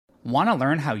Want to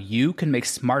learn how you can make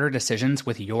smarter decisions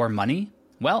with your money?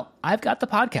 Well, I've got the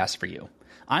podcast for you.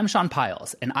 I'm Sean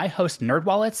Piles, and I host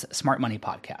NerdWallet's Smart Money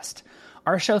Podcast.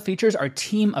 Our show features our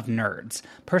team of nerds,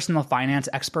 personal finance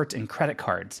experts in credit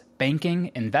cards,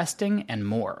 banking, investing, and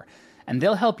more. And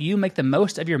they'll help you make the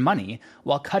most of your money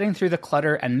while cutting through the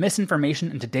clutter and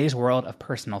misinformation in today's world of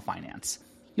personal finance.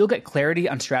 You'll get clarity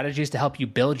on strategies to help you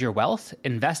build your wealth,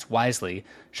 invest wisely,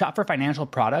 shop for financial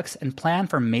products, and plan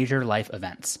for major life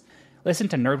events. Listen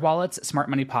to NerdWallet's Smart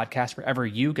Money Podcast wherever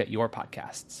you get your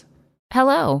podcasts.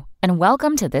 Hello, and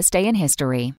welcome to This Day in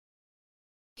History.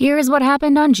 Here's what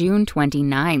happened on June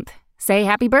 29th. Say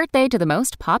happy birthday to the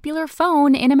most popular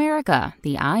phone in America.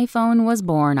 The iPhone was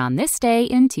born on this day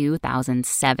in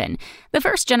 2007. The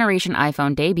first-generation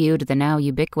iPhone debuted the now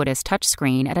ubiquitous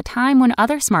touchscreen at a time when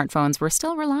other smartphones were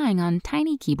still relying on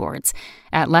tiny keyboards.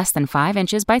 At less than 5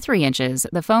 inches by 3 inches,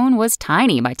 the phone was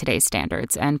tiny by today's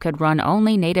standards and could run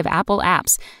only native Apple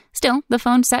apps. Still, the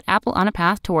phone set Apple on a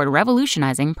path toward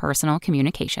revolutionizing personal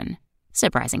communication.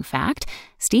 Surprising fact,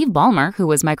 Steve Ballmer, who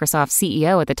was Microsoft's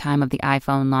CEO at the time of the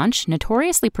iPhone launch,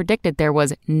 notoriously predicted there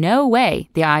was no way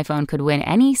the iPhone could win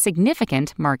any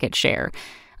significant market share.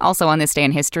 Also on this day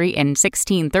in history, in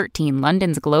 1613,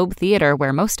 London's Globe Theatre,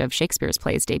 where most of Shakespeare's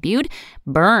plays debuted,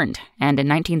 burned. And in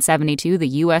 1972, the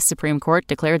U.S. Supreme Court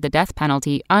declared the death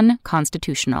penalty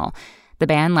unconstitutional. The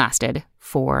ban lasted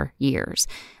 4 years.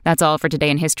 That's all for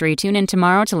today in history. Tune in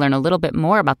tomorrow to learn a little bit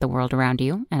more about the world around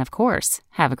you. And of course,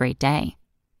 have a great day.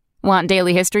 Want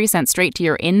daily history sent straight to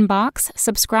your inbox?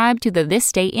 Subscribe to the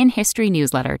This Day in History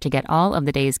newsletter to get all of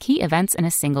the day's key events in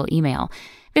a single email.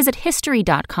 Visit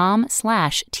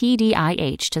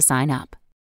history.com/TDIH to sign up.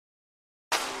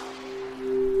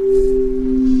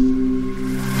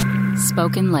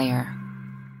 Spoken Layer.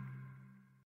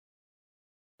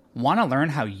 Want to learn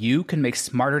how you can make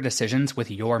smarter decisions with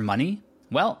your money?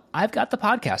 Well, I've got the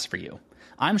podcast for you.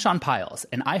 I'm Sean Piles,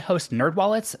 and I host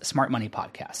NerdWallet's Smart Money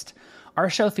Podcast. Our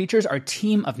show features our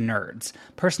team of nerds,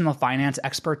 personal finance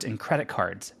experts in credit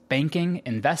cards, banking,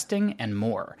 investing, and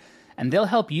more. And they'll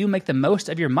help you make the most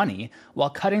of your money while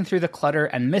cutting through the clutter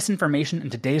and misinformation in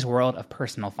today's world of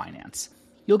personal finance.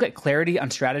 You'll get clarity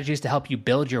on strategies to help you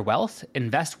build your wealth,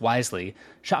 invest wisely,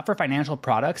 shop for financial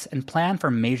products, and plan for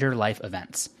major life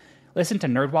events. Listen to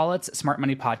NerdWallet's Smart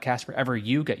Money Podcast wherever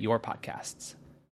you get your podcasts.